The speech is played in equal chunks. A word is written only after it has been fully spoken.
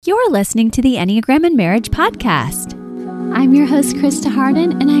You're listening to the Enneagram and Marriage podcast. I'm your host, Krista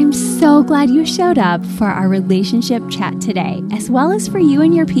Harden, and I'm so glad you showed up for our relationship chat today, as well as for you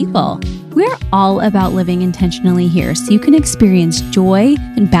and your people. We're all about living intentionally here so you can experience joy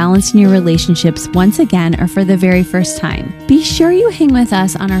and balance in your relationships once again or for the very first time. Be sure you hang with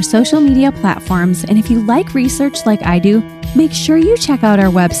us on our social media platforms, and if you like research like I do, make sure you check out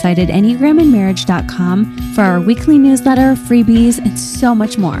our website at enneagramandmarriage.com for our weekly newsletter, freebies, and so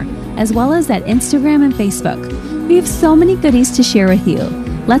much more, as well as at Instagram and Facebook. We have so many goodies to share with you.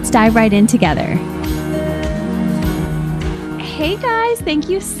 Let's dive right in together. Hey guys, thank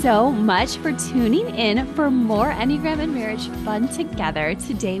you so much for tuning in for more Enneagram and Marriage fun together.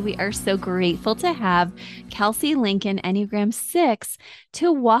 Today we are so grateful to have Kelsey Lincoln, Enneagram 6,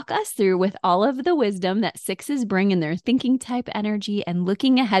 to walk us through with all of the wisdom that sixes bring in their thinking type energy and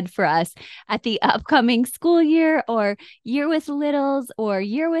looking ahead for us at the upcoming school year or year with littles or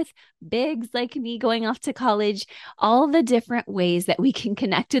year with bigs like me going off to college, all the different ways that we can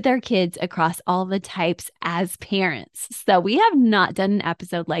connect with our kids across all the types as parents. So we have not done an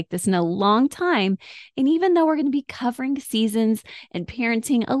episode like this in a long time. And even though we're going to be covering seasons and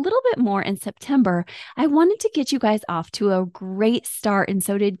parenting a little bit more in September, I wanted to get you guys off to a great start. And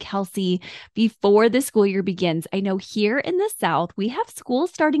so did Kelsey before the school year begins. I know here in the South, we have school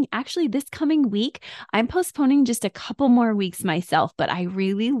starting actually this coming week. I'm postponing just a couple more weeks myself, but I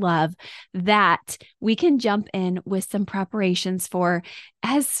really love that we can jump in with some preparations for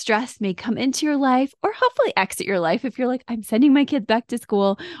as stress may come into your life or hopefully exit your life. If you're like, I'm sending my kids back to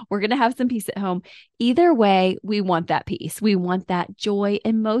school, we're going to have some peace at home. Either way, we want that peace. We want that joy.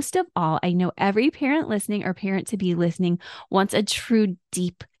 And most of all, I know every parent listening or parent to be listening wants a true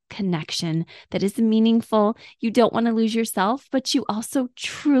deep connection that is meaningful. You don't want to lose yourself, but you also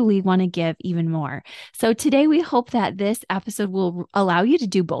truly want to give even more. So today we hope that this episode will allow you to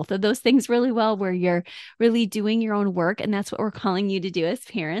do both of those things really well, where you're really doing your own work. And that's what we're calling you to do as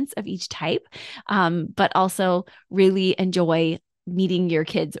parents of each type, but also really enjoy meeting your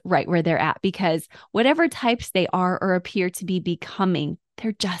kids right where they're at, because whatever types they are or appear to be becoming,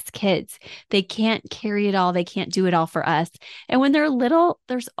 they're just kids. They can't carry it all. They can't do it all for us. And when they're little,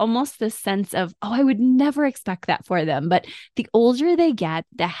 there's almost this sense of, oh, I would never expect that for them. But the older they get,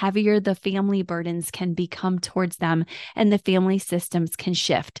 the heavier the family burdens can become towards them and the family systems can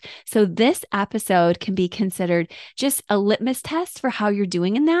shift. So this episode can be considered just a litmus test for how you're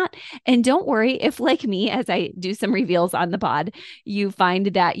doing in that. And don't worry if, like me, as I do some reveals on the pod, you find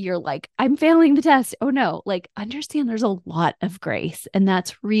that you're like, I'm failing the test. Oh no, like understand there's a lot of grace, and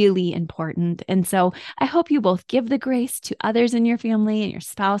that's really important. And so I hope you both give the grace to others in your family and your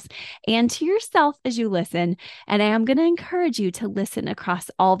spouse and to yourself as you listen. And I am going to encourage you to listen across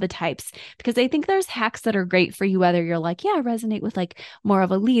all the types, because I think there's hacks that are great for you, whether you're like, yeah, I resonate with like more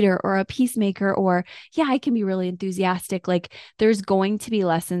of a leader or a peacemaker, or yeah, I can be really enthusiastic. Like there's going to be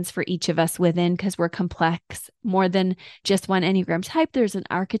lessons for each of us within, because we're complex more than just one Enneagram type. There's an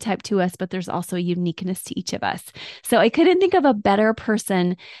archetype to us, but there's also a uniqueness to each of us. So I couldn't think of a better person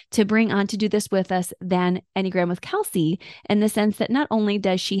to bring on to do this with us than Enneagram with Kelsey, in the sense that not only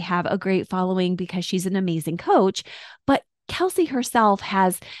does she have a great following because she's an amazing coach, but Kelsey herself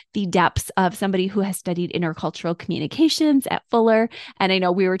has the depths of somebody who has studied intercultural communications at Fuller. And I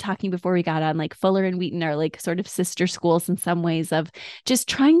know we were talking before we got on, like Fuller and Wheaton are like sort of sister schools in some ways, of just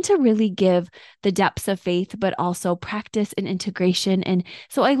trying to really give the depths of faith, but also practice and integration. And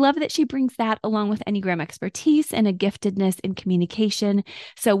so I love that she brings that along with Enneagram expertise and a giftedness in communication.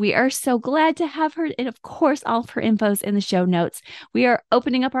 So we are so glad to have her. And of course, all of her info's in the show notes. We are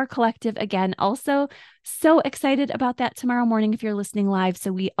opening up our collective again. Also, so excited about that tomorrow morning if you're listening live.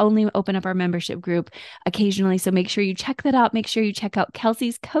 So we only open up our membership group occasionally. So make sure you check that out. Make sure you check out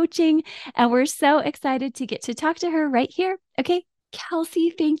Kelsey's coaching. And we're so excited to get to talk to her right here. Okay, Kelsey,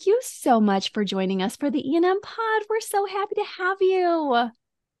 thank you so much for joining us for the E&M pod. We're so happy to have you.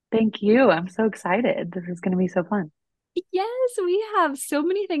 Thank you. I'm so excited. This is going to be so fun. Yes, we have so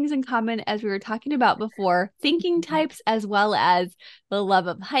many things in common, as we were talking about before, thinking types, as well as the love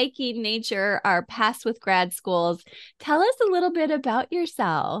of hiking, nature, our past with grad schools. Tell us a little bit about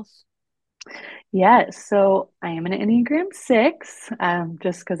yourself. Yes, so I am an Enneagram 6,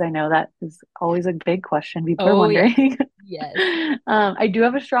 just because I know that is always a big question people are Oh, yeah. wondering. Yes. I do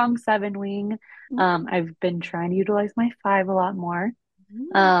have a strong 7 wing. I've been trying to utilize my 5 a lot more.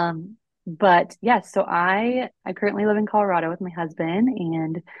 Mhm. But yes, so I currently live in Colorado with my husband,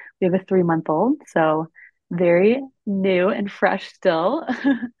 and we have a 3-month-old, so very new and fresh still.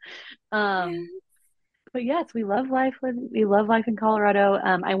 Um, But yes, we love life. We love life in Colorado.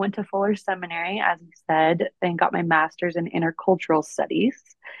 I went to Fuller Seminary, as you said, and got my master's in intercultural studies.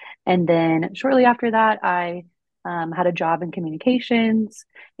 And then shortly after that, I had a job in communications.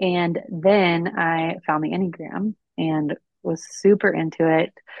 And then I found the Enneagram and was super into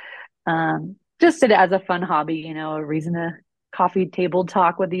it. Just did it as a fun hobby, a reason to coffee table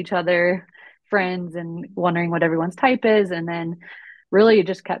talk with each other, friends, and wondering what everyone's type is. And then really it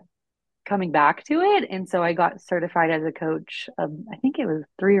just kept coming back to it. And so I got certified as a coach, I think it was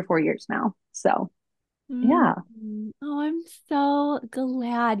 3 or 4 years now. So Mm. yeah. Oh, I'm so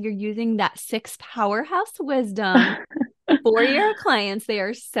glad you're using that six powerhouse wisdom for your clients. They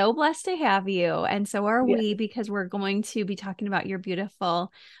are so blessed to have you. And so are Yeah. we, because we're going to be talking about your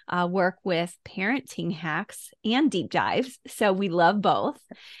beautiful work with parenting hacks and deep dives. So we love both.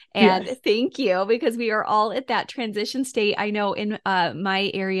 And Yes. thank you, because we are all at that transition state. I know in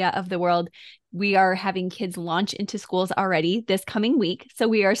my area of the world, we are having kids launch into schools already this coming week. So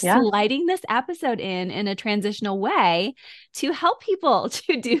we are Yeah. sliding this episode in a transitional way to help people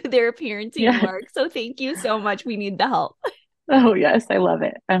to do their parenting Yeah. work. So thank you so much. We need the help. Oh yes, I love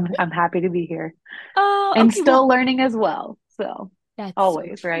it. I'm happy to be here Oh, and okay. Well, still learning as well. So that's so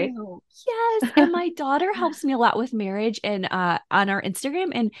always, right? true. Yes. And my daughter helps me a lot with marriage and on our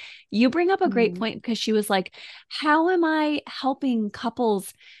Instagram. And you bring up a great Mm, point, because she was like, how am I helping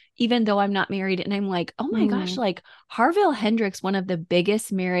couples even though I'm not married? And I'm like, oh my gosh, mm, like Harville Hendrix, one of the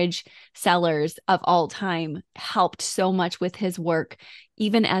biggest marriage sellers of all time, helped so much with his work,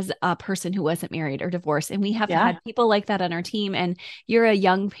 even as a person who wasn't married or divorced. And we have yeah. had people like that on our team. And you're a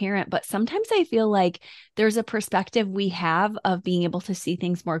young parent, but sometimes I feel like there's a perspective we have of being able to see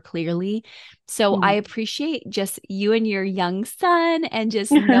things more clearly. So I Mm. appreciate just you and your young son, and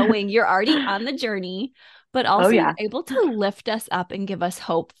just knowing you're already on the journey, but Oh also you're yeah, able to lift us up and give us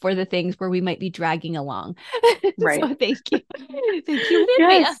hope for the things where we might be dragging along. right. So thank you. Thank you in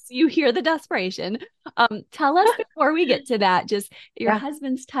advance. Yes. You hear the desperation. Tell us before we get to that, just your Yeah.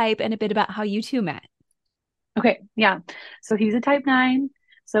 husband's type and a bit about how you two met. Okay. Yeah. So he's a type 9.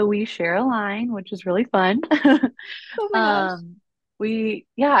 So we share a line, which is really fun. Oh my gosh. Um,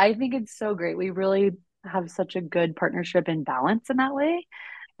 yeah, I think it's so great. We really have such a good partnership and balance in that way.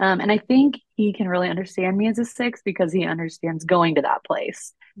 And I think he can really understand me as a 6 because he understands going to that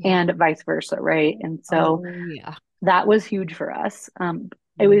place Yeah. and vice versa, right? And so Oh yeah. that was huge for us.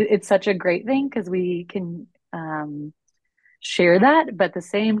 It's such a great thing because we can share that, but at the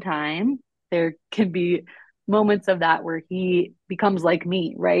same time, there can be moments of that where he becomes like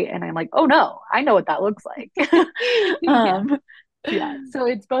me, right? And I'm like, oh no, I know what that looks like. Yeah. um, yeah, so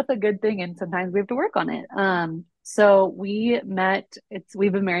it's both a good thing and sometimes we have to work on it. So we've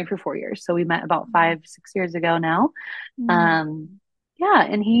been married for 4 years. So we met about 5, 6 years ago now. Mm, Um, yeah,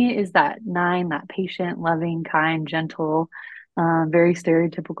 and he is that 9, that patient, loving, kind, gentle, very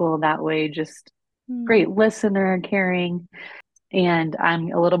stereotypical that way, just mm. great listener, caring. And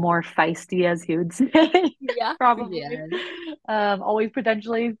I'm a little more feisty, as he would say, Yeah. probably. Yes. Always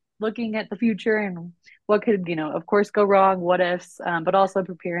potentially looking at the future and what could, of course, go wrong, what ifs, but also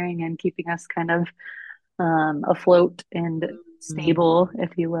preparing and keeping us kind of afloat and Mm. stable,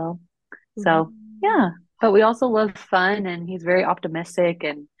 if you will. So, Ooh. yeah, but we also love fun, and he's very optimistic,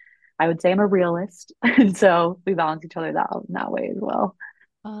 and I would say I'm a realist, and so we balance each other that way as well.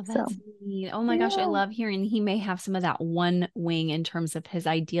 Oh, So, that's neat. Oh my gosh, I yeah, love hearing he may have some of that one wing in terms of his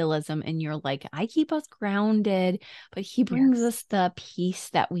idealism. And you're like, I keep us grounded, but he brings yes, us the peace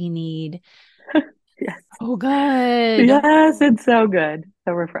that we need. yes, Oh, good. yes, it's so good,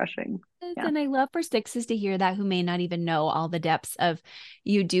 so refreshing. Yes, Yeah. and I love for sixes to hear that, who may not even know all the depths of,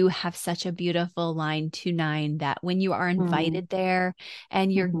 you do have such a beautiful line to nine, that when you are Mm, invited there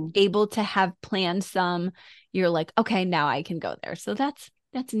and you're hmm. able to have planned some, you're like, okay, now I can go there. So that's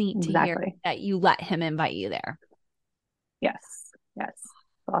neat to hear Exactly. that you let him invite you there. Yes, yes,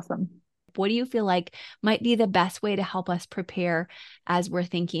 awesome. What do you feel like might be the best way to help us prepare as we're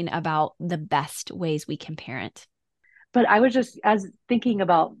thinking about the best ways we can parent? But I was just as thinking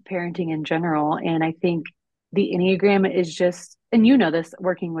about parenting in general, and I think the Enneagram is just, and this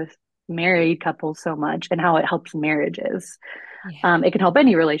working with married couples so much and how it helps marriages. Yeah. It can help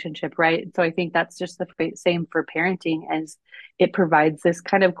any relationship, right? So I think that's just the same for parenting, as it provides this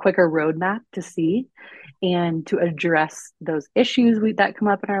kind of quicker roadmap to see and to address those issues that come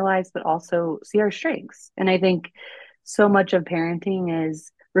up in our lives, but also see our strengths. And I think so much of parenting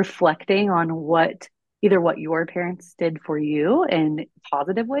is reflecting on either what your parents did for you in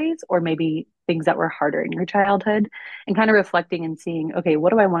positive ways, or maybe things that were harder in your childhood, and kind of reflecting and seeing, okay,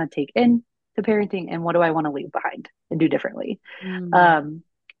 what do I want to take in to parenting and what do I want to leave behind and do differently? Mm. Um,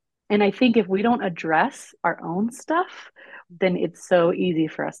 and I think if we don't address our own stuff, then it's so easy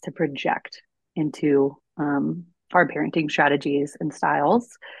for us to project into our parenting strategies and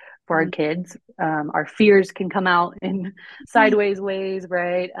styles. for our kids. Our fears can come out in Mm-hmm. sideways ways,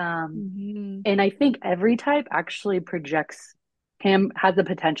 right? And I think every type actually projects can has the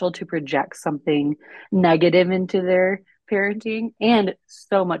potential to project something negative into their parenting and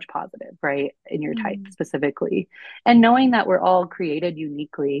so much positive, right? In your type specifically. And knowing that we're all created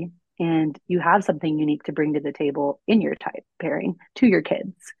uniquely and you have something unique to bring to the table in your type pairing to your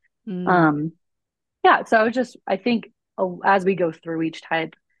kids. Mm-hmm. Um, yeah, so I think as we go through each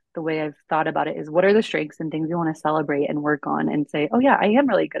type, the way I've thought about it is what are the strengths and things we want to celebrate and work on and say, oh yeah, I am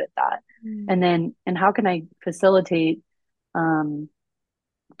really good at that. And how can I facilitate um,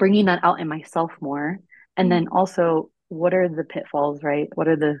 bringing that out in myself more? And then also, what are the pitfalls, right? What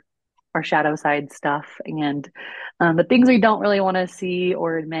are our shadow side stuff and the things we don't really want to see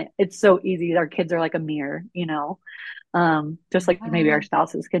or admit? It's so easy. Our kids are like a mirror, just like maybe our Yeah.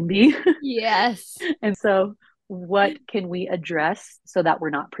 spouses can be. Yes. And so, what can we address so that we're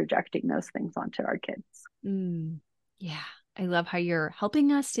not projecting those things onto our kids? Mm, yeah. I love how you're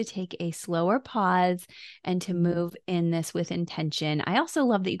helping us to take a slower pause and to Mhm. move in this with intention. I also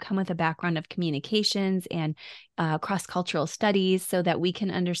love that you come with a background of communications and cross-cultural studies so that we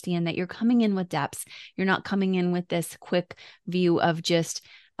can understand that you're coming in with depths. You're not coming in with this quick view of just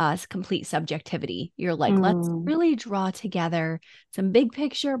complete subjectivity. You're like, let's Mm, really draw together some big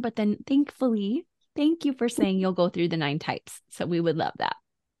picture, but then thankfully, thank you for saying you'll go through the 9 types. So we would love that.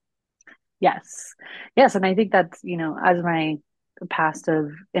 yes. Yes. And I think that's, as my past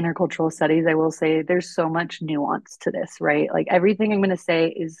of intercultural studies, I will say there's so much nuance to this, right? Like everything I'm going to say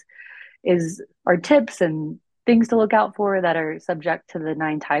is our tips and things to look out for that are subject to the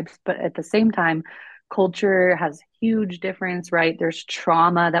 9 types. But at the same time, culture has huge difference, right? There's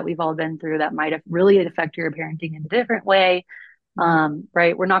trauma that we've all been through that might have really affect your parenting in a different way.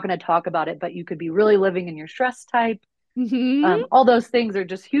 Right? We're not going to talk about it, but you could be really living in your stress type. Mm-hmm. All those things are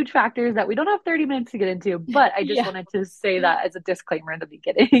just huge factors that we don't have 30 minutes to get into, but I just Yeah. wanted to say that as a disclaimer in the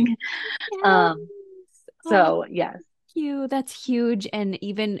beginning. Yes. um, Oh, so yes, you. That's huge. And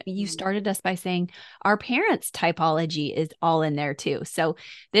even you mm, started us by saying our parents' typology is all in there too. So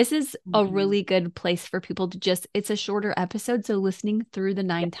this is a mhm, really good place for people to just, it's a shorter episode. So listening through the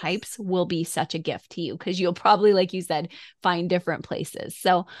 9 types yes, will be such a gift to you because you'll probably, like you said, find different places.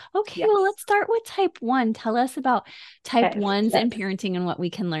 So, okay, well, yes, let's start with type one. Tell us about type okay, ones and yes. parenting and what we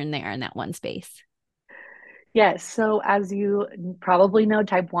can learn there in that one space. Yes. So as you probably know,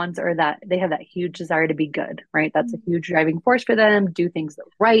 type ones are that they have that huge desire to be good, right? That's a huge driving force for them, do things the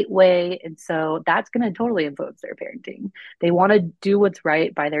right way. And so that's going to totally influence their parenting. They want to do what's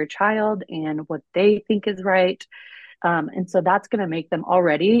right by their child and what they think is right. And so that's going to make them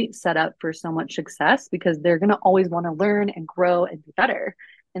already set up for so much success because they're going to always want to learn and grow and be better.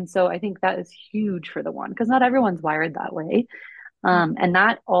 And so I think that is huge for the one because not everyone's wired that way. And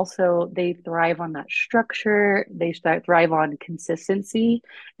that also, they thrive on that structure, they thrive on consistency.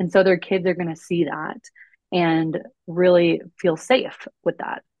 And so their kids are going to see that and really feel safe with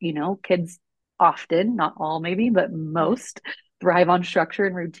that. Kids often, not all maybe, but Yeah. most thrive on structure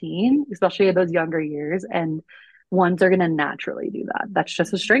and routine, especially in those younger years. And ones are going to naturally do that. That's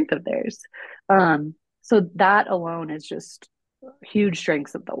just a strength of theirs. So that alone is just huge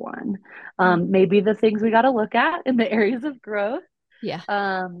strengths of the one. Maybe the things we got to look at in the areas of growth Yeah.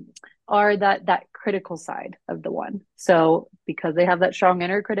 um, are that critical side of the one. So because they have that strong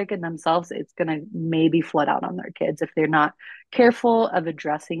inner critic in themselves, it's going to maybe flood out on their kids if they're not careful of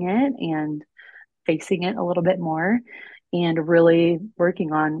addressing it and facing it a little bit more and really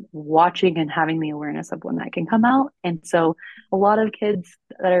working on watching and having the awareness of when that can come out. And so a lot of kids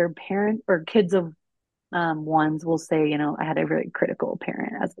that are parent or kids of ones will say, I had a very critical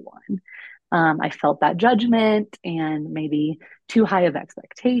parent as a one. I felt that judgment and maybe too high of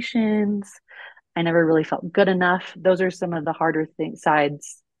expectations. I never really felt good enough. Those are some of the harder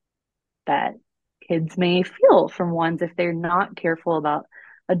sides that kids may feel from ones if they're not careful about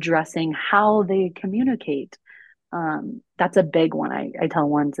addressing how they communicate. That's a big one. I tell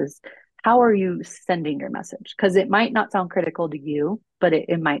ones is how are you sending your message? Because it might not sound critical to you, but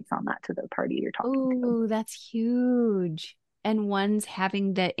it might sound that to the party you're talking to. Oh, that's huge. And one's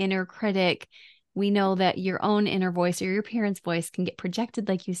having the inner critic. We know that your own inner voice or your parents' voice can get projected,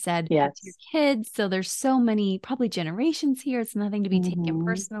 like you said, to your Yes. kids. So there's so many probably generations here. It's nothing to be taken Mm-hmm.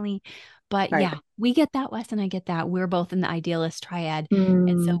 personally. But Right. yeah, we get that, Wes, and I get that. We're both in the idealist triad.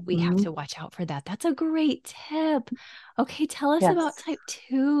 And so we have Mm-hmm. to watch out for that. That's a great tip. Okay, tell us about Yes. type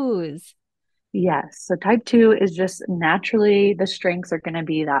twos. Yes. So type two is just naturally the strengths are going to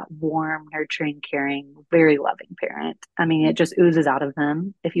be that warm, nurturing, caring, very loving parent. I mean, it just oozes out of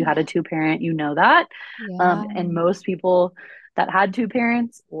them. If you had a Yeah. two parent, you know that. Yeah. And most people, that had two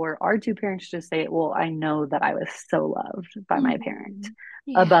parents or are two parents just say, well, I know that I was so loved by my parent Mhm.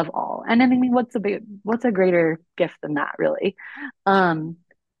 Yeah. above all. And I mean, what's a greater gift than that, really? Um,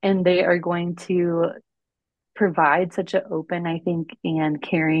 and they are going to provide such an open, I think, and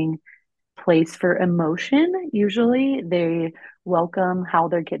caring place for emotion. Usually they welcome how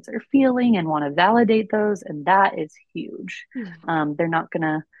their kids are feeling and want to validate those. And that is huge. Yeah. They're not going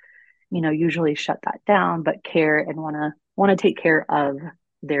to, usually shut that down, but care and want to take care of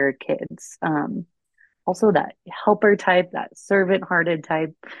their kids. Also that helper type, that servant hearted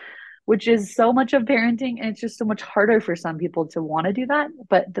type, which is so much of parenting. And it's just so much harder for some people to want to do that.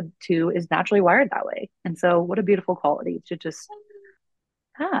 But the two is naturally wired that way. And so what a beautiful quality to just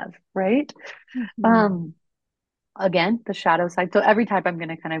have, right? Mhm. Um, Again, the shadow side. So every type I'm going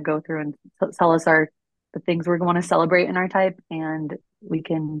to kind of go through and tell us the things we're going to celebrate in our type, and we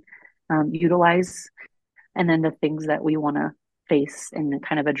can utilize, and then the things that we want to face and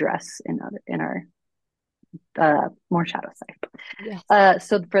kind of address in our more shadow side. Yes.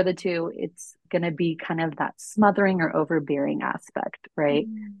 So for the two, it's going to be kind of that smothering or overbearing aspect, right?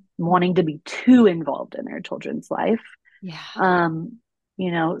 Mhm. Wanting to be too involved in their children's life. Yeah. Um,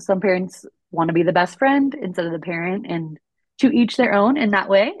 some parents want to be the best friend instead of the parent, and to each their own in that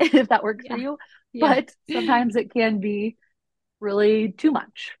way, if that works for Yeah. you. Yeah. But sometimes it can be really too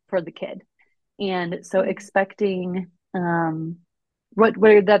much for the kid. And so Mhm. expecting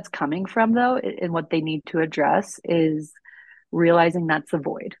where that's coming from though, and what they need to address is realizing that's the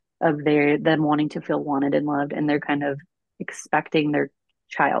void of them wanting to feel wanted and loved, and they're kind of expecting their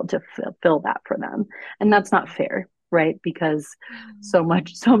child to fill that for them, and that's not fair, right? Because so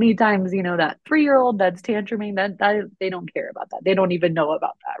many times, that 3-year-old that's tantruming, that they don't care about that, they don't even know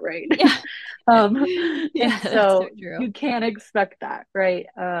about that, right? Yeah. um Yeah, and that's so so true. you can't expect that, right?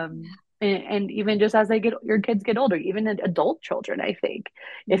 And even just as your kids get older, even adult children, I think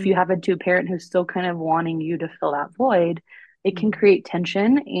if you Mm. have a two parent who's still kind of wanting you to fill that void, it can Mhm. create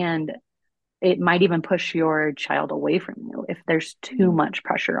tension, and it might even push your child away from you if there's too Mm. much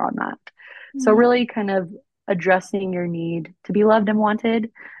pressure on that. So Mm. really kind of addressing your need to be loved and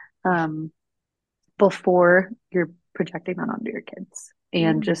wanted, Yeah. um, before you're projecting that onto your kids,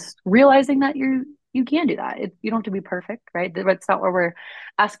 and Mm. just realizing that you can do that. You don't have to be perfect, right? That's not what we're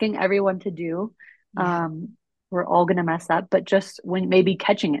asking everyone to do. Yeah. um, we're all going to mess up, but just when maybe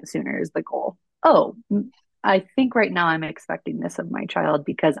catching it sooner is the goal. Oh, I think right now I'm expecting this of my child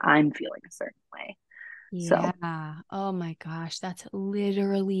because I'm feeling a certain way. So Yeah. Oh my gosh. That's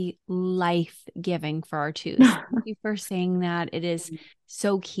literally life-giving for our twos. Thank you for saying that. It is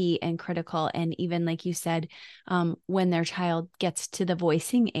so key and critical. And even like you said, when their child gets to the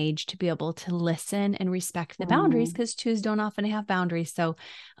voicing age, to be able to listen and respect the boundaries, mm, because twos don't often have boundaries. So,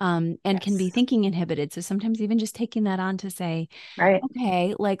 and can be yes, thinking inhibited. So sometimes even just taking that on to say, right,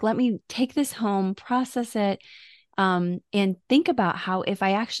 okay, like let me take this home, process it, and think about how if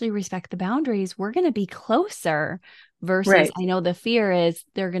I actually respect the boundaries, we're going to be closer versus right, I know the fear is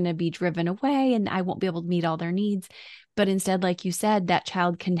they're going to be driven away and I won't be able to meet all their needs. But instead, like you said, that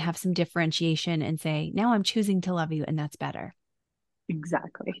child can have some differentiation and say, now I'm choosing to love you, and that's better.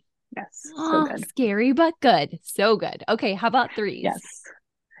 exactly, yes, so Oh, good, scary, but good. So good. Okay, how about threes? yes.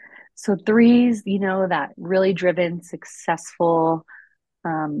 So threes, that really driven, successful,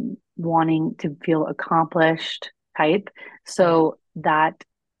 wanting to feel accomplished type. Yeah. So that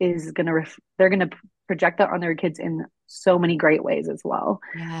is going to, they're going to project that on their kids in so many great ways as well.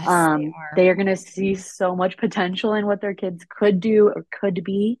 Yes, they are. They are going to see so much potential in what their kids could do or could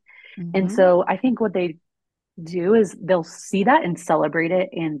be. And Mm-hmm. so I think what they do is they'll see that and celebrate it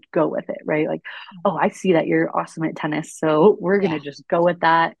and go with it, right? Like, oh, I see that you're awesome at tennis, so we're Yeah. gonna just go with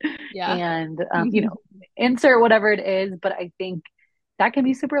that, Yeah. and insert whatever it is. But I think that can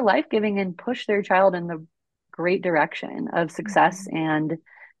be super life giving and push their child in the great direction of success Mhm. and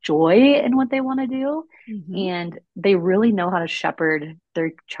joy in what they want to do. Mhm. And they really know how to shepherd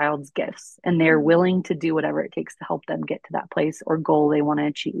their child's gifts, and they're Mhm. willing to do whatever it takes to help them get to that place or goal they want to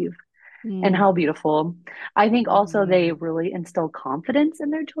achieve. And Mm. how beautiful. I think also Yeah. they really instill confidence in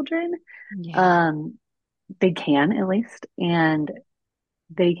their children. Yeah. Um, they can at least, and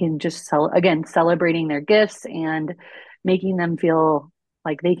they can just again, celebrating their gifts and making them feel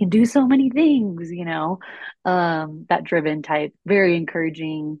like they can do so many things, that driven type, very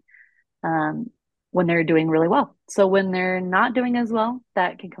encouraging, um, when they're doing really well. So when they're not doing as well,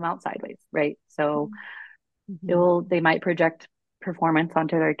 that can come out sideways, right? So Mhm. they might project performance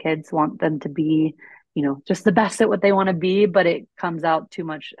onto their kids, want them to be, just the best at what they want to be, but it comes out too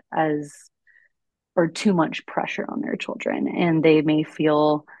much as or too much pressure on their children, and they may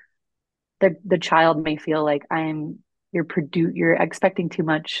feel the child may feel like I'm you're expecting too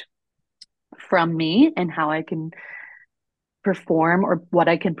much from me and how I can perform or what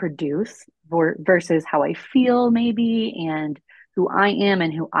I can produce versus how I feel maybe and who I am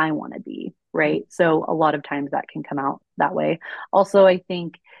and who I want to be, right? So a lot of times that can come out that way. Also, I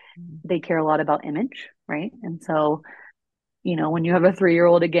think they care a lot about image, right? And so, when you have a 3-year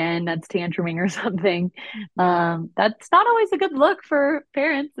old again that's tantruming or something, Yeah. that's not always a good look for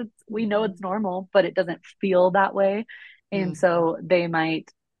parents. We know Mhm. it's normal, but it doesn't feel that way. And Mhm. so they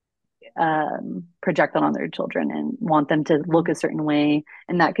might project that on their children and want them to look a certain way.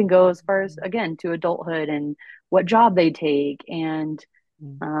 And that can go as far as, again, to adulthood and what job they take and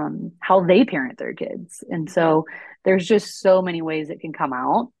Mhm. how they parent their kids. And Yeah. so there's just so many ways it can come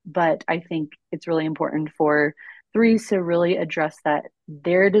out. But I think it's really important for threes to really address that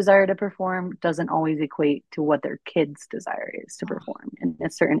their desire to perform doesn't always equate to what their kids' desire is to perform in a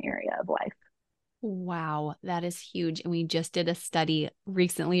certain area of life. Wow, that is huge. And we just did a study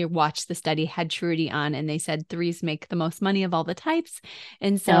recently, or watched the study, had Trudy on, and they said threes make the most money of all the types.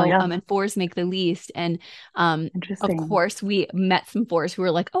 And Oh, so, yeah. and fours make the least. And of Interesting. course, we met some fours who were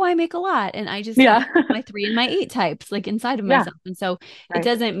like, oh, I make a lot. And I just have Yeah. my 3 and my 8 types like inside of Yeah. myself. And so it Right.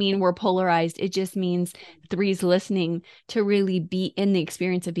 doesn't mean we're polarized. It just means threes listening to really be in the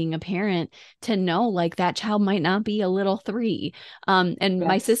experience of being a parent to know like that child might not be a little 3. And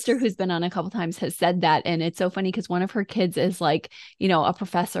my sister, Yes. who's been on a couple times, has said that. And it's so funny because one of her kids is like, a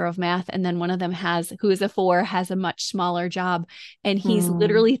professor of math. And then one of them who is a 4, has a much smaller job. And he's Mm.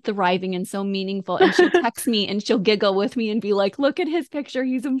 literally thriving and so meaningful. And she'll text me and she'll giggle with me and be like, look at his picture.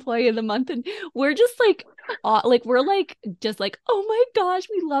 He's employee of the month. And we're just like we're like just like, oh my gosh,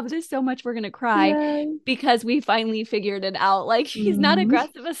 we love this so much, we're gonna cry Yes. because we finally figured it out. Like he's not Mm.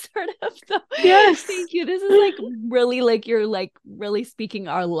 aggressive assertive. So Yes. thank you. This is like really like you're like really speaking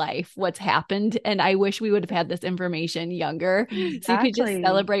our life, what's happened. And I wish we would have had this information younger so you could just Exactly.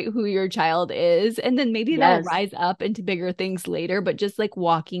 celebrate who your child is. And then maybe they'll Yes. rise up into bigger things later, but just like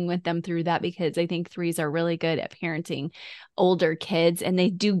walking with them through that because I think threes are really good at parenting older kids and they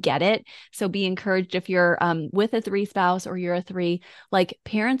do get it. So be encouraged if you're with a 3 spouse or you're a 3, like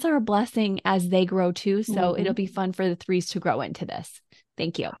parents are a blessing as they grow too. So it'll Hmm. be fun for the 3s to grow into this.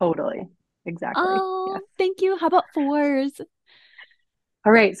 Thank you. Totally. Exactly. Oh, Yes. thank you. How about 4s?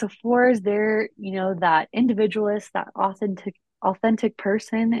 All right. So fours, they're, that individualist, that authentic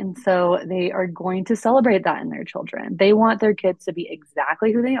person. And so they are going to celebrate that in their children. They want their kids to be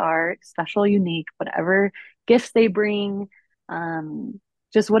exactly who they are, special, unique, whatever gifts they bring, um,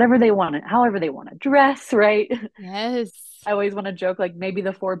 just whatever they want, however they want to dress, right? Yes. I always want to joke like maybe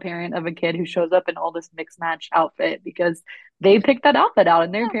the four parent of a kid who shows up in all this mixed match outfit because they picked that outfit out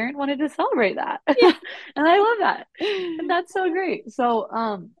and their parent wanted to celebrate that. Yeah. And I love that. And that's so great. So,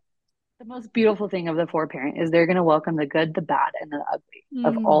 the most beautiful thing of the four parent is they're going to welcome the good, the bad, and the ugly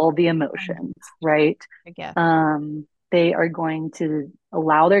of Mm. all the Oh my emotions, right? gift. They are going to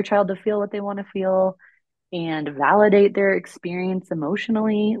allow their child to feel what they want to feel and validate their experience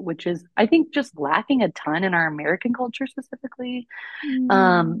emotionally, which is, I think, just lacking a ton in our American culture specifically.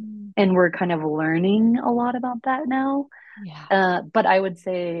 Mm. And we're kind of learning a lot about that now. Yeah. But I would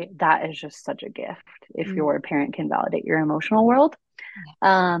say that is just such a gift if Mm. your parent can validate your emotional world.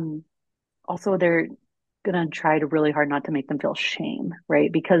 Yeah. Um, Also, they're going to try to really hard not to make them feel shame, right?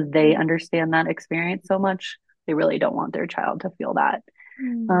 Because they understand that experience so much. They really don't want their child to feel that.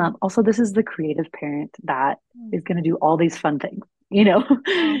 Mm. Also, this is the creative parent that Mm. is going to do all these fun things. You know,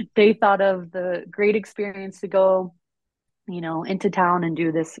 Oh. they thought of the great experience to go, into town and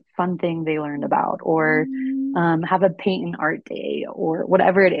do this fun thing they learned about, or Mm. have a paint and art day, or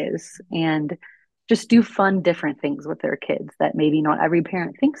whatever it is, and just do fun, different things with their kids that maybe not every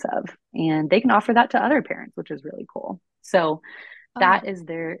parent thinks of. And they can offer that to other parents, which is really cool. So Oh. that is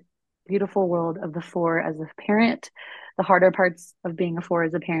their beautiful world of the four as a parent. The harder parts of being a four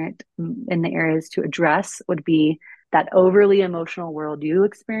as a parent in the areas to address would be that overly emotional world you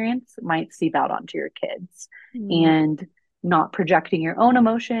experience might seep out onto your kids Mm. and not projecting your own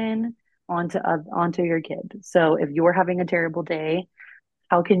emotion onto your kid. So if you're having a terrible day,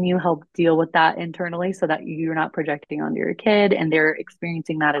 how can you help deal with that internally so that you're not projecting onto your kid and they're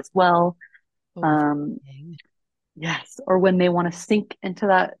experiencing that as well? Um, Overthinking. Yes, or when they want to sink into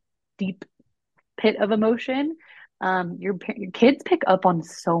that deep pit of emotion, your kids pick up on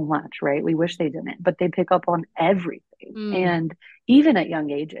so much, right? We wish they didn't, but they pick up on everything, Mm. and even at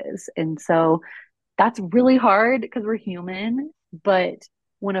young ages. And so that's really hard because we're human. But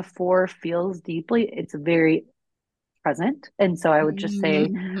when a four feels deeply, it's very present. And so I would just say,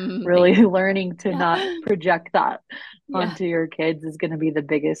 Mm. really Thank learning to you. not project that Yeah. onto your kids is going to be the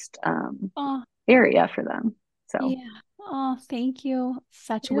biggest Oh, area for them. So, Yeah. Oh, thank you.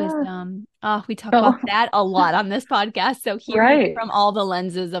 Such yeah. wisdom. Oh, we talk about Oh, that a lot on this podcast. So hearing it right. from all the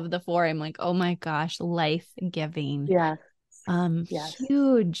lenses of the four, I'm like, oh my gosh, life-giving. Yes. Yes.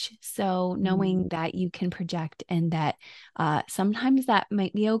 Huge. So Mhm. knowing that you can project and that sometimes that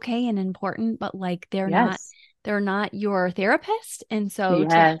might be okay and important, but like Yes. they're not your therapist. And so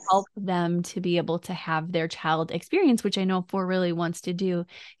to Yes. help them to be able to have their child experience, which I know Four really wants to do,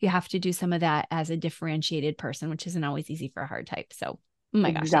 you have to do some of that as a differentiated person, which isn't always easy for a hard type. So, oh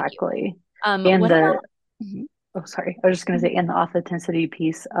my gosh, thank you. Exactly. And What the, about Mhm. oh, sorry. I was just going to say, and the authenticity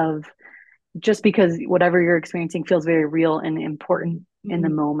piece of just because whatever you're experiencing feels very real and important in the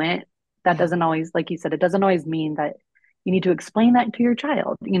Mhm. moment, that Yeah, doesn't always, like you said, it doesn't always mean that you need to explain that to your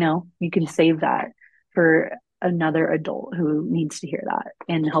child. You can yeah, save that for another adult who needs to hear that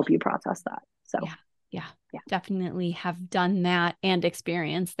and help you process that. So, yeah, yeah. yeah. Definitely have done that and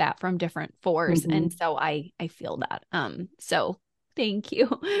experienced that from different fours. And Hmm. so I feel that. So thank you.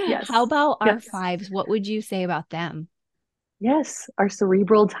 How Yes. about our Yes. fives? What would you say about them? Yes. Our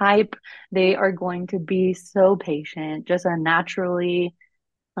cerebral type, they are going to be so patient, just a naturally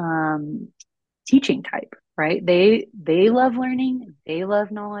um, teaching type, right? They love learning, they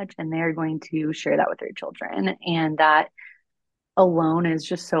love knowledge, and they're going to share that with their children. And that alone is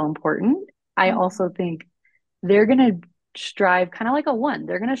just so important. I also Mhm. think they're going to strive kind of like a one.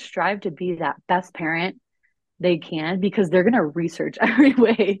 They're going to strive to be that best parent they can because they're going to research every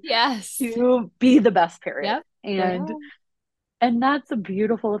way Yes. to be the best parent. Yep. They And are. and that's a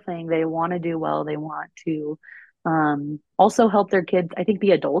beautiful thing. They want to do well. They want to also help their kids. I think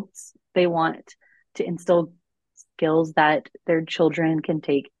the adults, they want to instill skills that their children can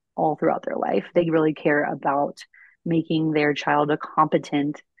take all throughout their life. They really care about making their child a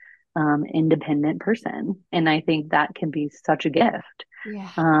competent, independent person. And I think that can be such a gift. Yeah.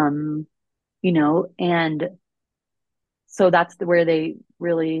 Um, and so that's where they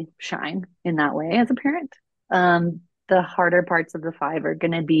really shine in that way as a parent. The harder parts of the five are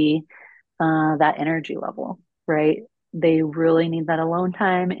going to be that energy level, right? They really need that alone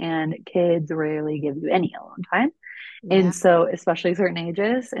time, and kids rarely give you any alone time. Yeah. And so, especially certain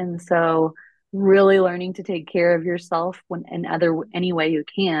ages. And so, really learning to take care of yourself when in other any way you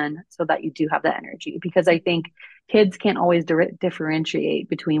can so that you do have that energy. Because I think kids can't always differentiate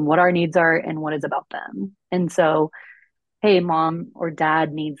between what our needs are and what is about them. And so, hey, mom or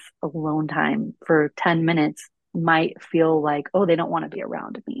dad needs alone time for 10 minutes might feel like, oh, they don't want to be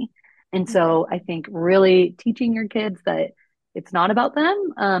around me. And so I think really teaching your kids that it's not about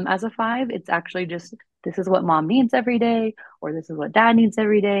them as a five, it's actually just this is what mom needs every day, or this is what dad needs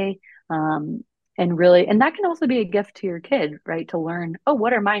every day. And really, and that can also be a gift to your kid, right? To learn, oh,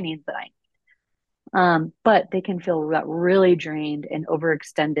 what are my needs that I need? But they can feel really drained and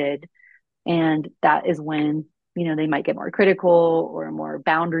overextended, and that is when, they might get more critical or more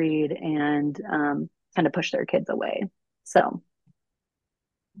boundaried and kind of push their kids away. So,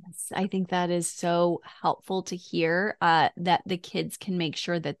 Yes, I think that is so helpful to hear that the kids can make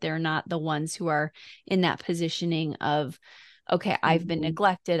sure that they're not the ones who are in that positioning of, okay, I've been mhm,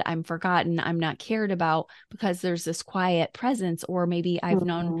 neglected, I'm forgotten, I'm not cared about because there's this quiet presence. Or maybe I've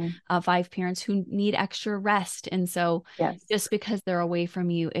known mhm, five parents who need extra rest. And so yes. just because they're away from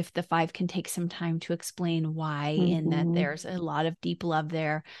you, if the five can take some time to explain why, and that Hmm. there's a lot of deep love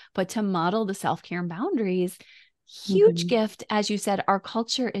there, but to model the self care and boundaries, huge Hmm. gift. As you said, our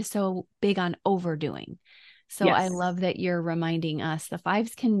culture is so big on overdoing. So I Yes. love that you're reminding us the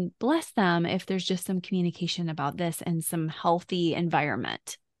fives can bless them if there's just some communication about this and some healthy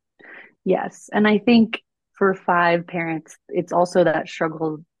environment. Yes. And I think for five parents, it's also that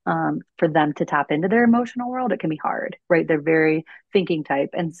struggle for them to tap into their emotional world. It can be hard, right? They're very thinking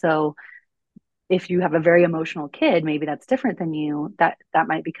type. And so if you have a very emotional kid, maybe that's different than you, that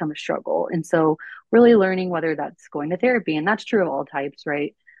might become a struggle. And so really learning whether that's going to therapy, and that's true of all types,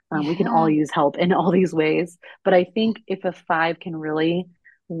 right? We can all Yeah. use help in all these ways. But I think if a five can really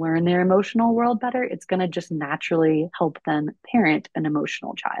learn their emotional world better, it's going to just naturally help them parent an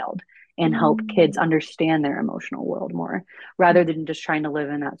emotional child and help kids Mm. understand their emotional world more rather than just trying to live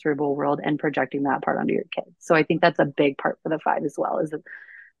in that cerebral world and projecting that part onto your kids. So I think that's a big part for the five as well, is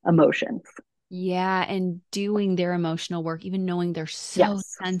emotions. Yeah, and doing their emotional work, even knowing they're so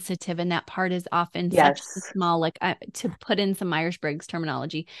Yes. sensitive, and that part is often such a Yes. small, like to put in some Myers-Briggs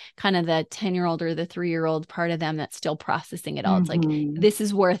terminology, kind of the 10-year-old or the 3-year-old part of them that's still processing it all. It's like, Hmm. this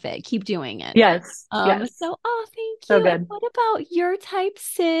is worth it. Keep doing it. Yes. Yes. Thank So you. And good. what about your type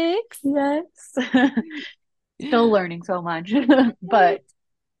six? Yes. Still learning so much, Yes. but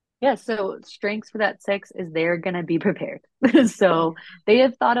Yeah, so strengths for that six is they're going to be prepared. So Yeah. they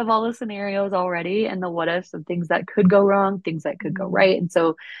have thought of all the scenarios already and the what ifs of things that could go wrong, things that could go Mm, right. And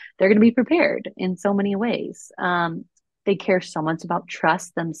so they're going to be prepared in so many ways. They care so much about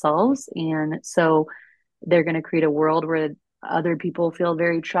trust themselves. And so they're going to create a world where other people feel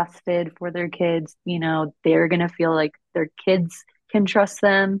very trusted for their kids. They're going to feel like their kids can trust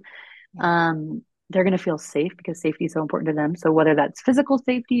them. yeah. They're going to feel safe because safety is so important to them. So whether that's physical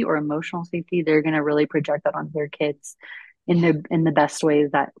safety or emotional safety, they're going to really project that onto their kids in Yeah. the best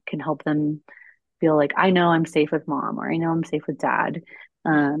ways that can help them feel like I know I'm safe with mom or I know I'm safe with dad,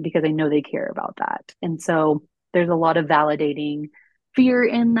 Yeah. because I know they care about that. And so there's a lot of validating fear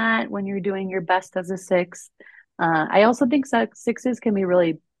in that when you're doing your best as a six. I also think sixes can be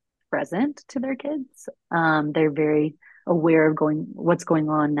really present to their kids. They're very aware of going what's going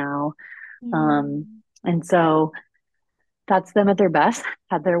on now, Mm, and so that's them at their best,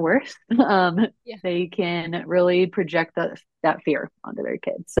 at their worst. yeah. They can really project that fear onto their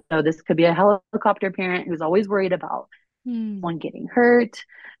kids. So this could be a helicopter parent who's always worried about Mm, one getting hurt,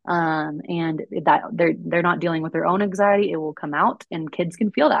 and that they're not dealing with their own anxiety. It will come out, and kids can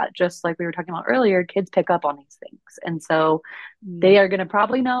feel that. Just like we were talking about earlier, kids pick up on these things, and so mm, they are going to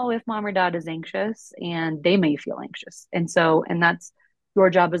probably know if mom or dad is anxious, and they may feel anxious. And that's your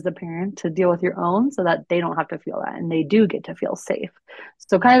job as the parent to deal with your own so that they don't have to feel that and they do get to feel safe.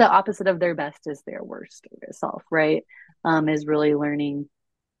 So yeah. kind of the opposite of their best is their worst self, right? Is really learning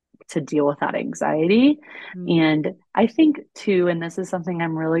to deal with that anxiety. Mm, And I think too, and this is something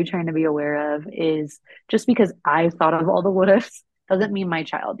I'm really trying to be aware of, is just because I've thought of all the what ifs doesn't mean my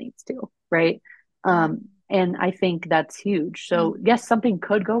child needs to, right? yeah. And I think that's huge. Mm, So yes, something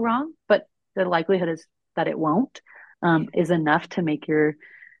could go wrong, but the likelihood is that it won't, yeah. is enough to make your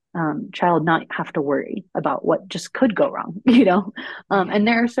child not have to worry about what just could go wrong, you know? Yeah. And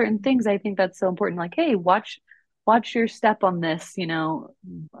there are certain things I think that's so important, like, hey, watch your step on this, on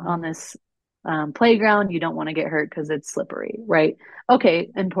Mhm. this playground. You don't want to get hurt because it's slippery, right? Okay,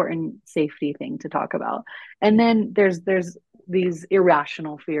 important safety thing to talk about. And then there's these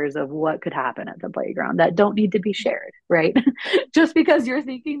irrational fears of what could happen at the playground that don't need to be shared, right? Just because you're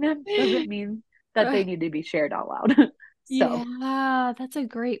thinking them doesn't mean that they Right. need to be shared out loud. So Yeah, that's a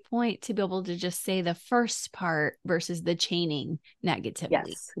great point to be able to just say the first part versus the chaining negatively.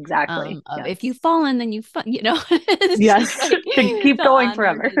 yes, exactly. Of if you Yes. fall and then it's just Yes. like To keep the going onwards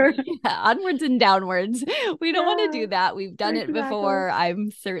forever. and onwards and downwards. We don't want to Yeah, do that. We've done it exactly. before.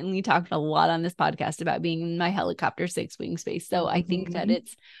 I've certainly talked a lot on this podcast about being in my helicopter six wing space. So I think that Hmm.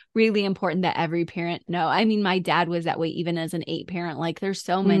 it's really important that every parent know. I mean, my dad was that way even as an eight parent. Like there's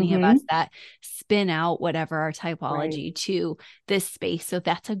so many of us Hmm. that spin out whatever our Right. typology to this space. So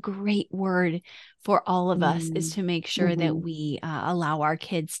that's a great word for all of us is to make sure that Mm-hmm. we allow our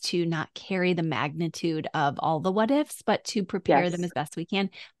kids to not carry the magnitude of all the what ifs, but to prepare them Yes. as best we can.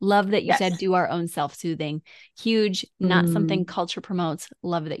 Love that you said Yes. do our own self soothing. Huge, not something Mm. culture promotes.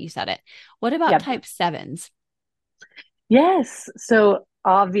 Love that you said it. What about Yep. type sevens? Yes. So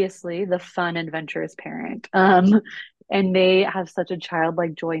obviously the fun, adventurous parent. And they have such a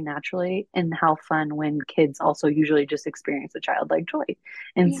childlike joy naturally, and how fun when kids also usually just experience a childlike joy.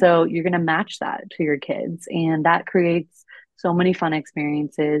 And Yeah. so you're going to match that to your kids, and that creates so many fun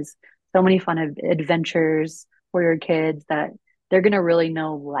experiences, so many fun adventures for your kids that they're going to really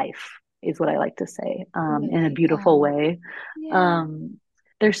know life, is what I like to say, in a Good. beautiful way. Yeah. Um,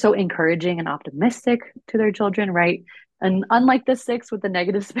 they're so encouraging and optimistic to their children, right? And unlike the six with the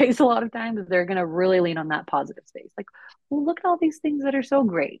negative space, a lot of times they're going to really lean on that positive space. Like, well, look at all these things that are so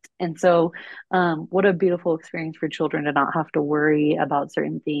great. And so, what a beautiful experience for children to not have to worry about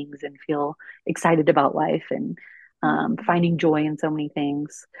certain things and feel excited about life and Mm, finding joy in so many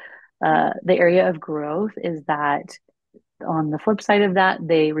things. yeah. The area of growth is that on the flip side of that,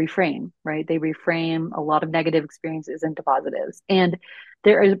 they reframe, right? They reframe a lot of negative experiences into positives. And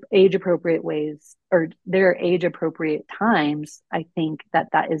there are age appropriate ways, or there are age appropriate times, I think, that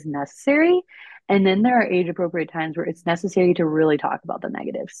is necessary. And then there are age appropriate times where it's necessary to really talk about the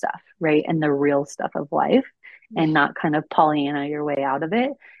negative stuff, right? And the real stuff of life and Yeah. not kind of Pollyanna your way out of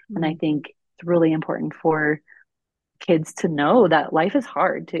it. And I Mhm. think it's really important for kids to know that life is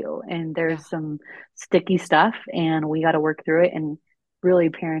hard too, and Yeah. there's some sticky stuff and we got to work through it, and really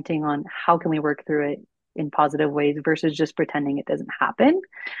parenting on how can we work through it in positive ways versus just pretending it doesn't happen.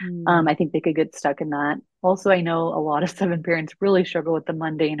 Mm, I think they could get stuck in that. Also, I know a lot of seven parents really struggle with the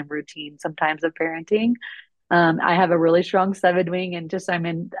mundane and routine sometimes of parenting. I have a really strong seven wing, and just I'm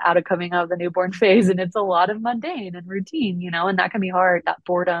in out of coming out of the newborn phase, and it's a lot of mundane and routine, and that can be hard, that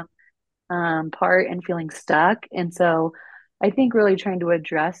boredom part and feeling stuck. And so I think really trying to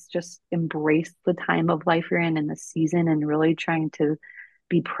address, just embrace the time of life you're in and the season and really trying to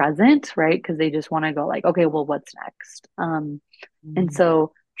be present, right? Because they just want to go like, okay, well, what's next? And Mm.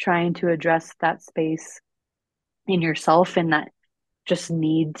 so trying to address that space in yourself and that just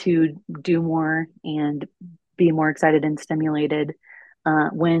need to do more and be more excited and stimulated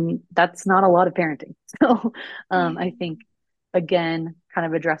when that's not a lot of parenting. So Yeah. I think, again, kind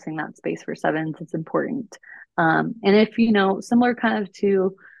of addressing that space for sevens is important. And if, similar kind of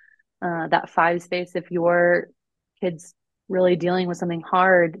to that five space, if your kid's really dealing with something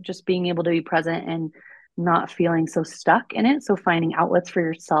hard, just being able to be present and not feeling so stuck in it. So finding outlets for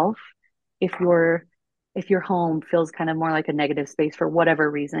yourself if your home feels kind of more like a negative space for whatever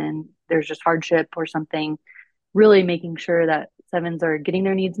reason, there's just hardship or something, really making sure that sevens are getting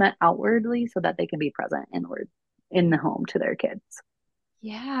their needs met outwardly so that they can be present inward in the home to their kids.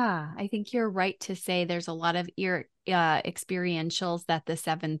 Yeah, I think you're right to say there's a lot of experientials that the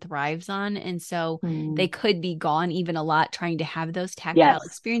seven thrives on. And so they Mm, could be gone even a lot trying to have those tactile yes.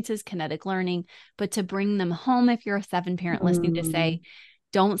 experiences, kinetic learning, but to bring them home, if you're a seven parent listening, to Mm, say,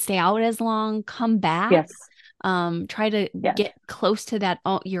 don't stay out as long, come back. yes. Try to Yes. get close to that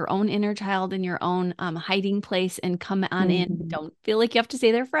your own inner child and your own hiding place and come on in. Hmm. Don't feel like you have to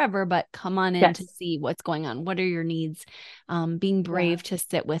stay there forever, but come on in to Yes. see what's going on. What are your needs? Being brave to Yes.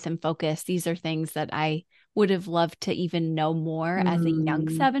 sit with and focus. These are things that I would have loved to even know more as a young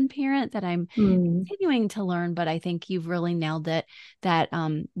Mm, seven parent that I'm mm, continuing to learn, but I think you've really nailed it. That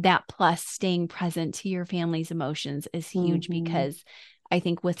plus staying present to your family's emotions is huge hmm. because I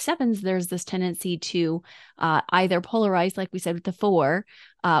think with sevens, there's this tendency to either polarize, like we said with the four,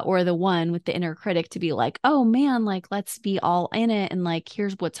 or the one with the inner critic to be like, oh man, like let's be all in it. And like,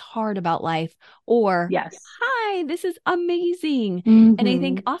 here's what's hard about life. Or, Yes. hi, this is amazing. And I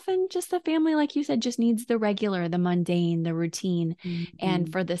think Hmm. often just the family, like you said, just needs the regular, the mundane, the routine. And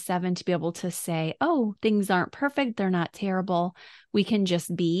Hmm. for the seven to be able to say, oh, things aren't perfect, they're not terrible, we can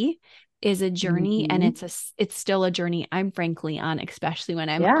just be, is a journey, and Hmm. it's still a journey I'm frankly on, especially when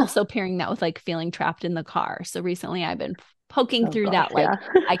I'm Yeah. also pairing that with like feeling trapped in the car. So recently I've been poking Oh through gosh, that, yeah. like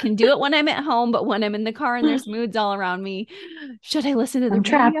I can do it when I'm at home, but when I'm in the car and there's moods all around me, should I listen to the I'm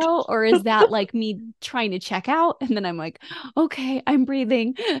trapped. radio, or is that like me trying to check out? And then I'm like, okay, I'm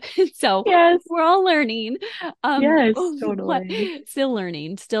breathing. So Yes. we're all learning. Yes, What, totally. still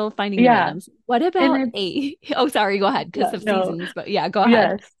learning, still finding the Yeah. rhythms. What And about it's, eight? Oh, sorry, go ahead because yeah, of no, seasons, but yeah, go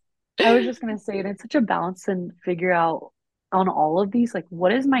ahead. yes. I was just gonna say, and it's such a balance and figure out on all of these, like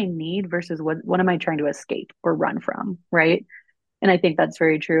what is my need versus what am I trying to escape or run from, right? And I think that's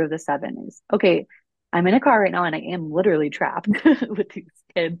very true of the seven is okay, I'm in a car right now and I am literally trapped with these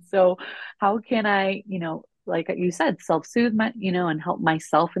kids. So how can I, like you said, self-soothe my, and help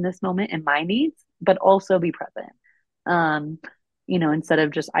myself in this moment and my needs, but also be present. Um, instead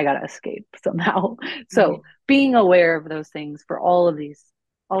of just I gotta escape somehow. Yeah. So being aware of those things for all of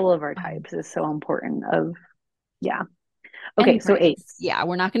our Um, types is so important of yeah. Okay, and so grace. eights. Yeah,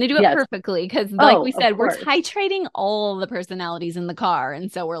 we're not going to do it Yes. perfectly because, like Oh, we of said, we're course. titrating all the personalities in the car.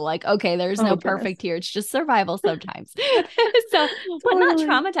 And so we're like, okay, there's Oh no goodness. perfect here. It's just survival sometimes. So, but not Totally.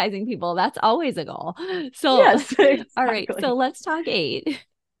 traumatizing people. That's always a goal. So, Yes, all right. So exactly. let's talk eight.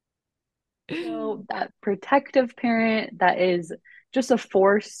 So that protective parent that is just a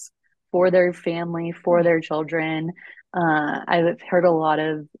force for their family, for Yeah. their children. I've heard a lot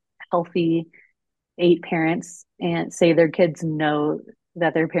of healthy eight parents and say their kids know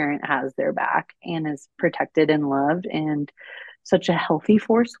that their parent has their back and is protected and loved and such a healthy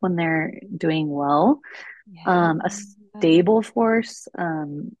force when they're doing well. A Yeah. stable force.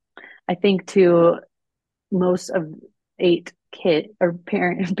 I think too most of eight kid or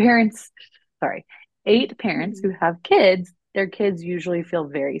parents, sorry, eight parents who have kids, their kids usually feel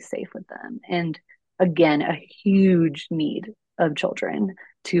very safe with them. And again, a huge need of children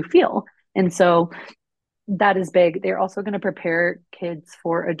to feel. And so that is big. They're also going to prepare kids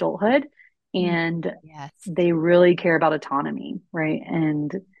for adulthood Mm. and Yes. they really care about autonomy, right? And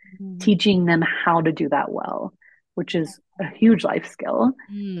Mhm. teaching them how to do that well, which is a huge life skill.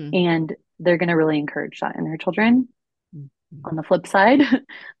 Mm. And they're going to really encourage that in their children. Mhm. On the flip side,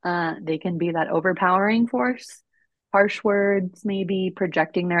 they can be that overpowering force, harsh words, maybe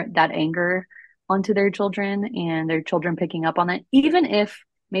projecting that anger onto their children and their children picking up on it, even if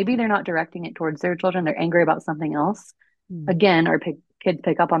maybe they're not directing it towards their children, they're angry about something else. Mm. Again, our kids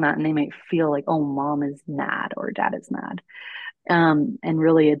pick up on that and they might feel like, oh, mom is mad or dad is mad. And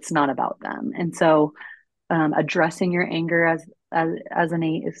really, it's not about them. And so, addressing your anger as an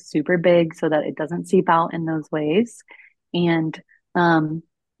eight is super big so that it doesn't seep out in those ways. And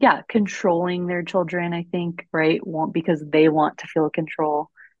yeah, controlling their children, I think, right? Won't because they want to feel control.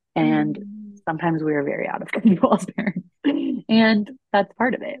 And Mm. sometimes we are very out of control as parents. And that's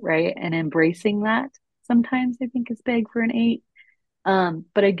part of it, right? And embracing that sometimes I think is big for an eight.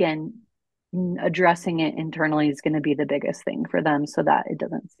 But again, addressing it internally is going to be the biggest thing for them so that it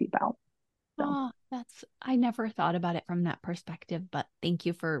doesn't seep out. So, Oh, I never thought about it from that perspective, but thank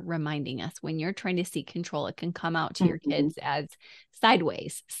you for reminding us when you're trying to seek control, it can come out to your mhm. kids as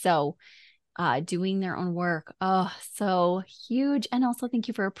sideways. So, doing their own work, oh, so huge. And also, thank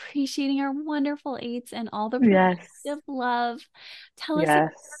you for appreciating our wonderful eights and all the Yes, protective love. Tell us about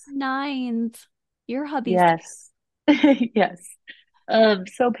yes, our nines, your hubby's. yes, yes.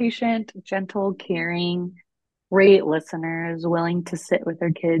 So patient, gentle, caring, great listeners, willing to sit with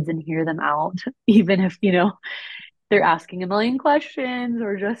their kids and hear them out, even if, they're asking a million questions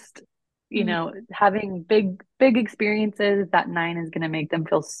or just, Mm. having big experiences. That nine is going to make them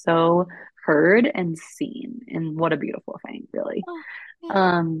feel so heard and seen. And what a beautiful thing, really. Oh,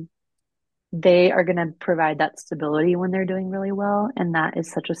 yeah. Um, they are going to provide that stability when they're doing really well. And that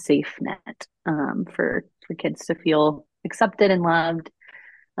is such a safe net for kids to feel accepted and loved.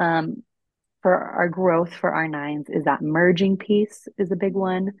 Um, for our growth for our nines is that merging piece is a big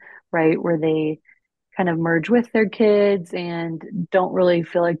one, right? Where they kind of merge with their kids and don't really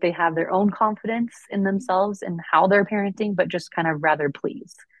feel like they have their own confidence in themselves and how they're parenting, but just kind of rather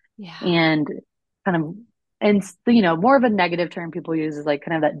please Yeah. and kind of and more of a negative term people use is like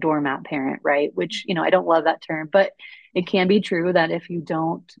kind of that doormat parent, right? Which I don't love that term, but it can be true that if you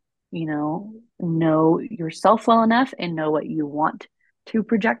don't know yourself well enough and know what you want to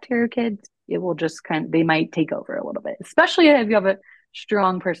project to your kids, it will just they might take over a little bit, especially if you have a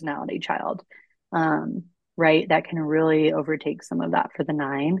strong personality child, um, right? That can really overtake some of that for the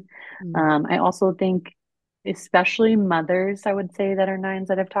nine. Mm. I also think especially mothers, I would say that are nines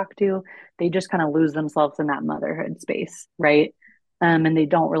that I've talked to, they just kind of lose themselves in that motherhood space, right? And they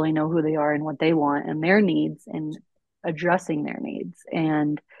don't really know who they are and what they want and their needs and addressing their needs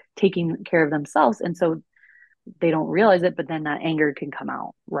and taking care of themselves. And so they don't realize it, but then that anger can come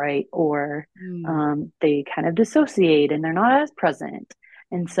out, right? Or Mm. they kind of dissociate and they're not as present.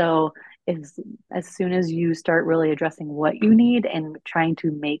 And so, as soon as you start really addressing what you need and trying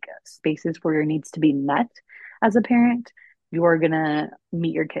to make spaces for your needs to be met as a parent, you're going to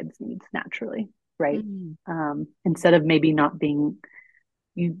meet your kids' needs naturally, right? Mm. Instead of maybe not being,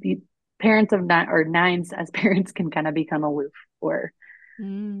 parents of nine or nines as parents can kind of become aloof or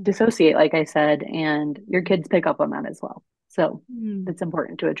Mm. dissociate, like I said, and your kids pick up on that as well. So Mm. it's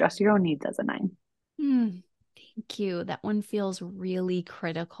important to address your own needs as a nine. Mm. Thank you. That one feels really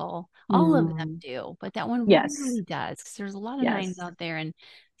critical. All of them Mm, do, but that one yes, really does because there's a lot of nines yes. out there and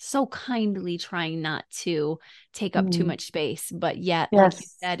so kindly trying not to take up too Mm, much space. But yet, like you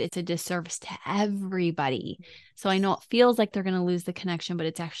yes. said, it's a disservice to everybody. So I know it feels like they're going to lose the connection, but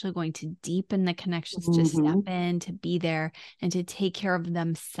it's actually going to deepen the connections to step Hmm. in, to be there, and to take care of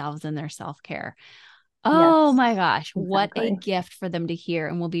themselves and their self care. Oh Yes, my gosh, what a exactly. gift for them to hear.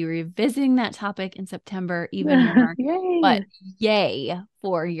 And we'll be revisiting that topic in September even more. But Yay. yay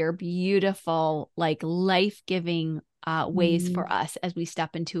for your beautiful, like life-giving ways Mm, for us as we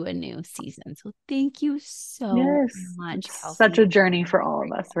step into a new season. So thank you so yes, much, it's such Kelsey. a journey for So all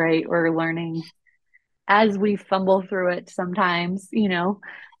of us, grateful. right? We're learning as we fumble through it sometimes,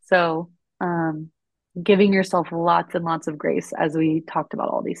 So, giving yourself lots and lots of grace as we talked about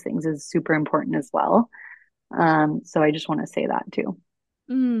all these things is super important as well. So I just want to say that too.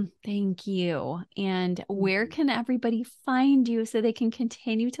 Thank you. And where can everybody find you so they can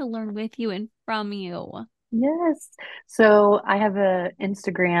continue to learn with you and from you? Yes. So I have a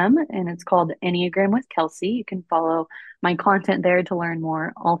Instagram and it's called Enneagram with Kelsey. You can follow my content there to learn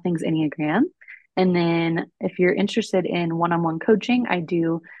more all things Enneagram. And then if you're interested in one-on-one coaching, I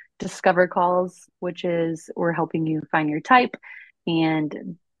do discover calls, which is we're helping you find your type.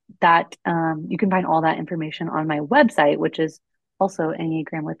 And that you can find all that information on my website, which is also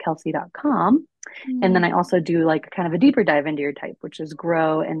enneagramwithkelsey.com. And then Mm. I also do like kind of a deeper dive into your type, which is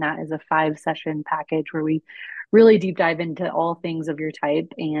Grow. And that is a 5 session package where we really deep dive into all things of your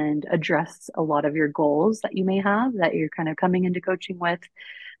type and address a lot of your goals that you may have that you're kind of coming into coaching with,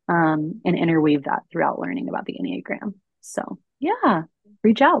 and interweave that throughout learning about the Enneagram. So, yeah,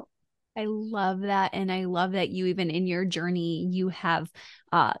 reach out. I love that. And I love that you, even in your journey, you have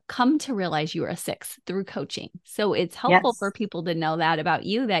come to realize you are a six through coaching. So it's helpful for Yes. people to know that about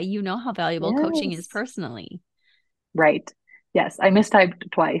you, that you know how valuable coaching is Yes. personally. Right. Yes. I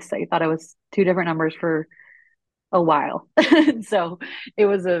mistyped twice. I thought it was two different numbers for a while. So it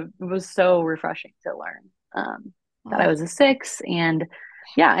was so refreshing to learn that I Oh, was a six and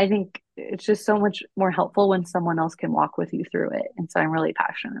yeah, I think it's just so much more helpful when someone else can walk with you through it. And so I'm really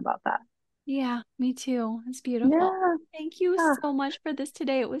passionate about that. Yeah, me too. It's beautiful. Yeah. Thank you Yeah. so much for this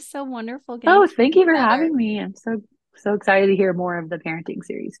today. It was so wonderful getting Oh, to know thank you you for better. having me. I'm so excited to hear more of the parenting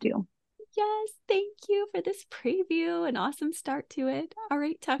series too. Yes, thank you for this preview. An awesome start to it. All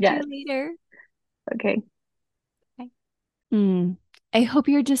right, talk to you Yes. later. Okay. Bye. Mm. I hope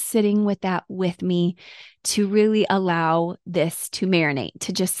you're just sitting with that with me to really allow this to marinate,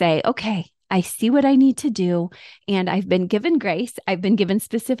 to just say, okay, I see what I need to do. And I've been given grace. I've been given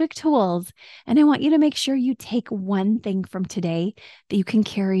specific tools. And I want you to make sure you take one thing from today that you can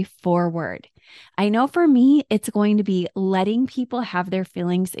carry forward. I know for me, it's going to be letting people have their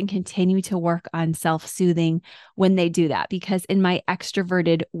feelings and continue to work on self soothing when they do that. Because in my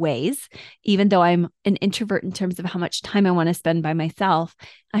extroverted ways, even though I'm an introvert in terms of how much time I want to spend by myself,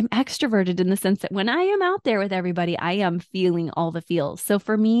 I'm extroverted in the sense that when I am out there with everybody, I am feeling all the feels. So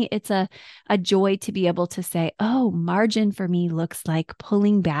for me, it's a joy to be able to say, oh, margin for me looks like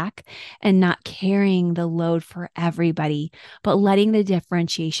pulling back and not carrying the load for everybody, but letting the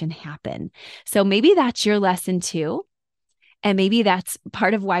differentiation happen. So maybe that's your lesson too. And maybe that's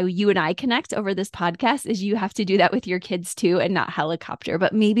part of why you and I connect over this podcast is you have to do that with your kids too and not helicopter.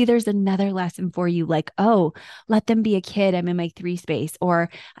 But maybe there's another lesson for you like, oh, let them be a kid. I'm in my 3 space or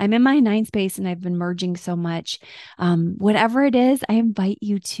I'm in my 9 space and I've been merging so much. Whatever it is, I invite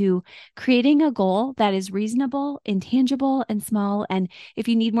you to creating a goal that is reasonable, intangible, and small. And if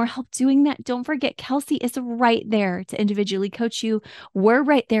you need more help doing that, don't forget Kelsey is right there to individually coach you. We're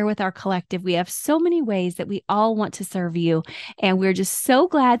right there with our collective. We have so many ways that we all want to serve you. And we're just so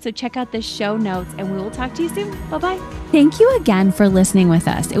glad. So check out the show notes and we will talk to you soon. Bye bye. Thank you again for listening with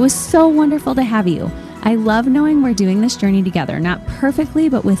us. It was so wonderful to have you. I love knowing we're doing this journey together, not perfectly,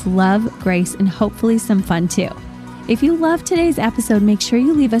 but with love, grace, and hopefully some fun too. If you loved today's episode, make sure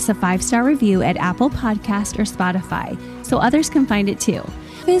you leave us a 5-star review at Apple Podcast or Spotify so others can find it too.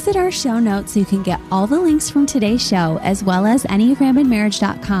 Visit our show notes so you can get all the links from today's show, as well as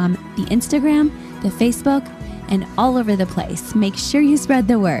enneagramandmarriage.com, the Instagram, the Facebook, and all over the place. Make sure you spread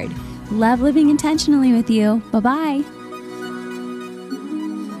the word. Love living intentionally with you. Bye-bye.